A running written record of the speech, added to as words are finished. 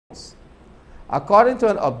According to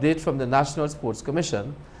an update from the National Sports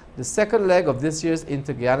Commission, the second leg of this year's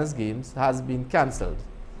Inter-Guyana Games has been cancelled.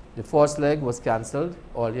 The first leg was cancelled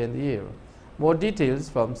earlier in the year. More details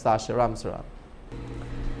from Sasha Ramsaran.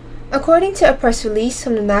 According to a press release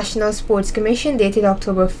from the National Sports Commission dated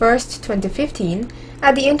October 1st, 2015,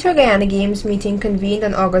 at the Inter-Guyana Games meeting convened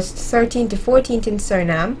on August 13 to 14th in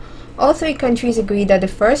Suriname, all three countries agreed that the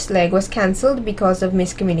first leg was cancelled because of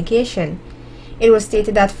miscommunication. It was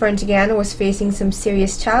stated that French Guiana was facing some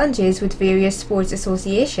serious challenges with various sports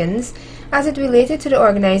associations as it related to the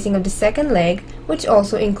organizing of the second leg, which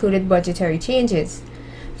also included budgetary changes.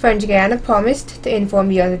 French Guiana promised to inform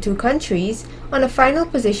the other two countries on a final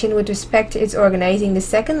position with respect to its organizing the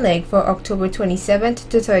second leg for October 27th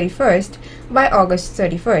to 31st by August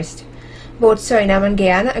 31st. Both Suriname and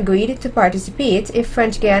Guyana agreed to participate if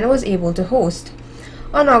French Guiana was able to host.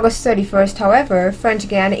 On August 31st, however, French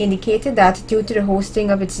Guiana indicated that due to the hosting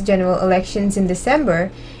of its general elections in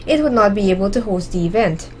December, it would not be able to host the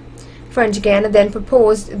event. French Guiana then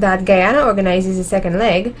proposed that Guyana organizes a second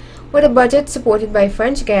leg, with a budget supported by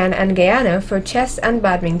French Guiana and Guyana for chess and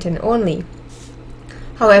badminton only.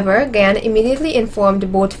 However, Guyana immediately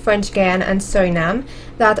informed both French Guiana and Suriname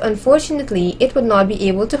that unfortunately it would not be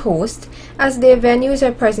able to host as their venues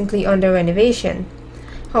are presently under renovation.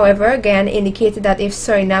 However, Guyana indicated that if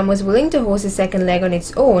Suriname was willing to host a second leg on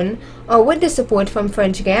its own, or with the support from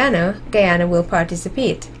French Guiana, Guyana will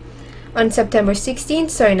participate. On September 16,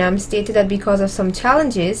 Suriname stated that because of some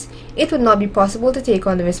challenges, it would not be possible to take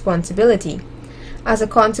on the responsibility. As a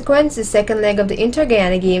consequence, the second leg of the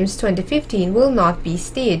Inter-Guyana Games 2015 will not be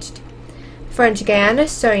staged. French Guiana,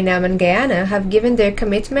 Suriname and Guyana have given their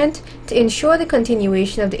commitment to ensure the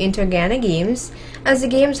continuation of the Inter-Guyana Games, as the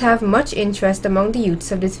Games have much interest among the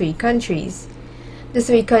youths of the three countries. The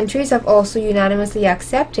three countries have also unanimously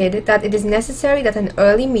accepted that it is necessary that an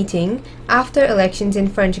early meeting, after elections in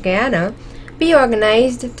French Guiana, be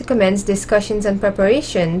organized to commence discussions and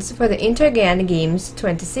preparations for the Inter-Guyana Games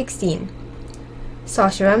 2016.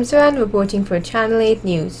 Sasha Ramsaran reporting for Channel 8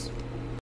 News.